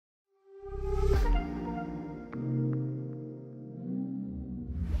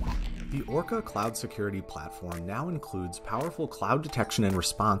The Orca Cloud Security platform now includes powerful cloud detection and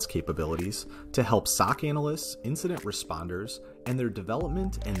response capabilities to help SOC analysts, incident responders, and their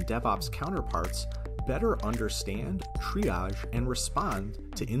development and DevOps counterparts better understand, triage, and respond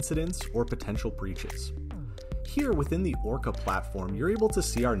to incidents or potential breaches. Here within the Orca platform, you're able to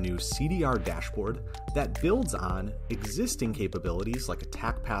see our new CDR dashboard that builds on existing capabilities like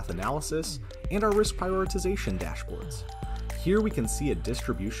attack path analysis and our risk prioritization dashboards. Here we can see a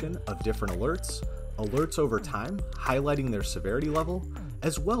distribution of different alerts over time, highlighting their severity level,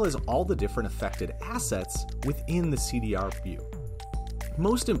 as well as all the different affected assets within the CDR view.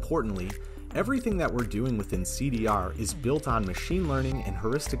 Most importantly, everything that we're doing within CDR is built on machine learning and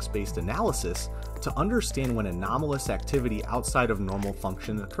heuristics-based analysis to understand when anomalous activity outside of normal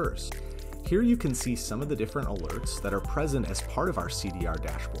function occurs. Here you can see some of the different alerts that are present as part of our CDR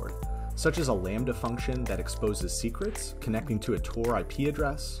dashboard, such as a Lambda function that exposes secrets connecting to a Tor IP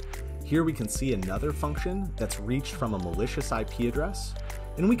address. Here we can see another function that's reached from a malicious IP address,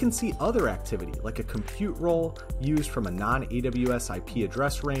 and we can see other activity like a compute role used from a non-AWS IP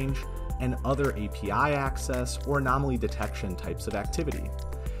address range and other API access or anomaly detection types of activity.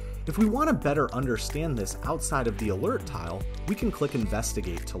 If we want to better understand this outside of the alert tile, we can click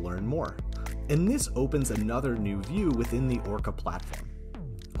Investigate to learn more. And this opens another new view within the Orca platform.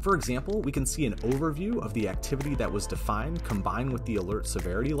 For example, we can see an overview of the activity that was defined combined with the alert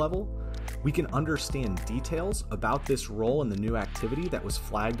severity level. We can understand details about this role in the new activity that was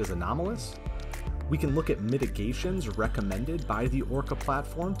flagged as anomalous. We can look at mitigations recommended by the Orca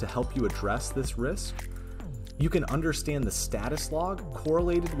platform to help you address this risk. You can understand the status log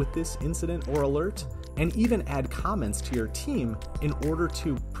correlated with this incident or alert, and even add comments to your team in order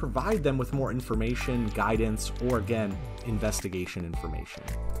to provide them with more information, guidance, or again, investigation information.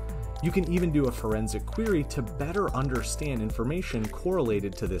 You can even do a forensic query to better understand information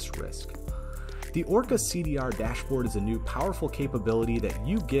correlated to this risk. The Orca CDR dashboard is a new powerful capability that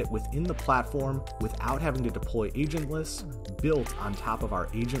you get within the platform without having to deploy Agentless, built on top of our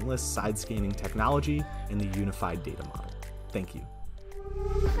Agentless side scanning technology and the unified data model. Thank you.